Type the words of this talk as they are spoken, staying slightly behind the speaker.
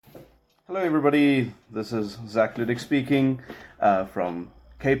Hello everybody, this is Zach Ludick speaking from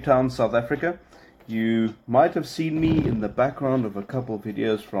Cape Town, South Africa. You might have seen me in the background of a couple of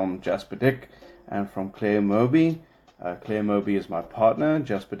videos from Jasper Dick and from Claire Moby. Claire Moby is my partner.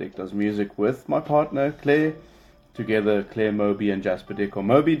 Jasper Dick does music with my partner Claire. Together Claire Moby and Jasper Dick are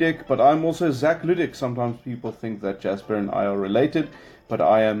Moby Dick, but I'm also Zach Ludick. Sometimes people think that Jasper and I are related, but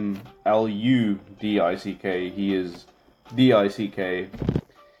I am Ludick. He is Dick.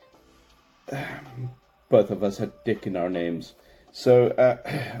 Both of us had Dick in our names, so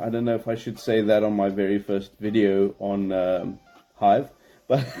I don't know if I should say that on my very first video on Hive,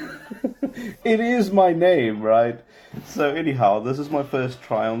 but it is my name, right? So anyhow, this is my first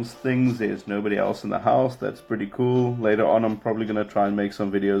try on things. There's nobody else in the house. That's pretty cool. Later on I'm probably gonna try and make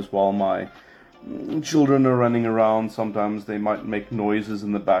some videos while my children are running around. Sometimes they might make noises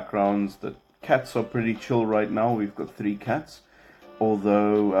in the backgrounds. The cats are pretty chill right now. We've got 3 cats,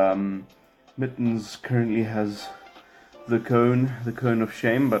 although Mittens currently has the cone of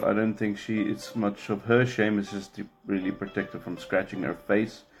shame, but I don't think it's much of her shame. It's just to really protect her from scratching her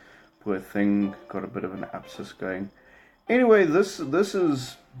face. Poor thing, got a bit of an abscess going. Anyway, this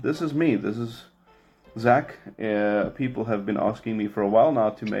is me. This is Zach. People have been asking me for a while now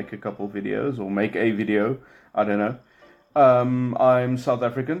to make a couple videos or make a video. I don't know. I'm South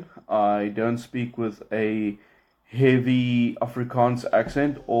African. I don't speak with a heavy Afrikaans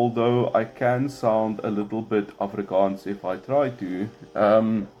accent, although I can sound a little bit Afrikaans if I try to.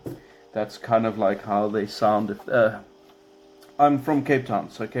 That's kind of like how they sound. I'm from Cape Town,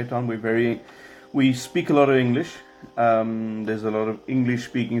 so Cape Town we speak a lot of English. There's a lot of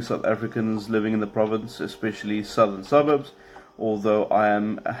English-speaking South Africans living in the province, especially southern suburbs. Although I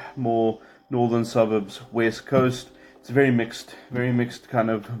am more northern suburbs, west coast. It's a very mixed kind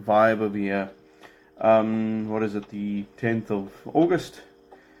of vibe over here. What is it, the 10th of August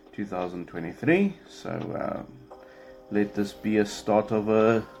 2023, so let this be a start of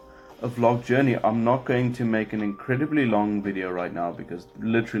a vlog journey. I'm not going to make an incredibly long video right now because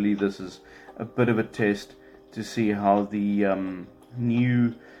literally this is a bit of a test to see how the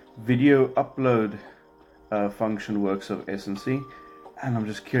new video upload function works of SNC, and I'm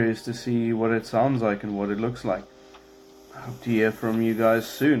just curious to see what it sounds like and what it looks like. I hope to hear from you guys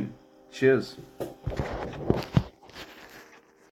soon. Cheers.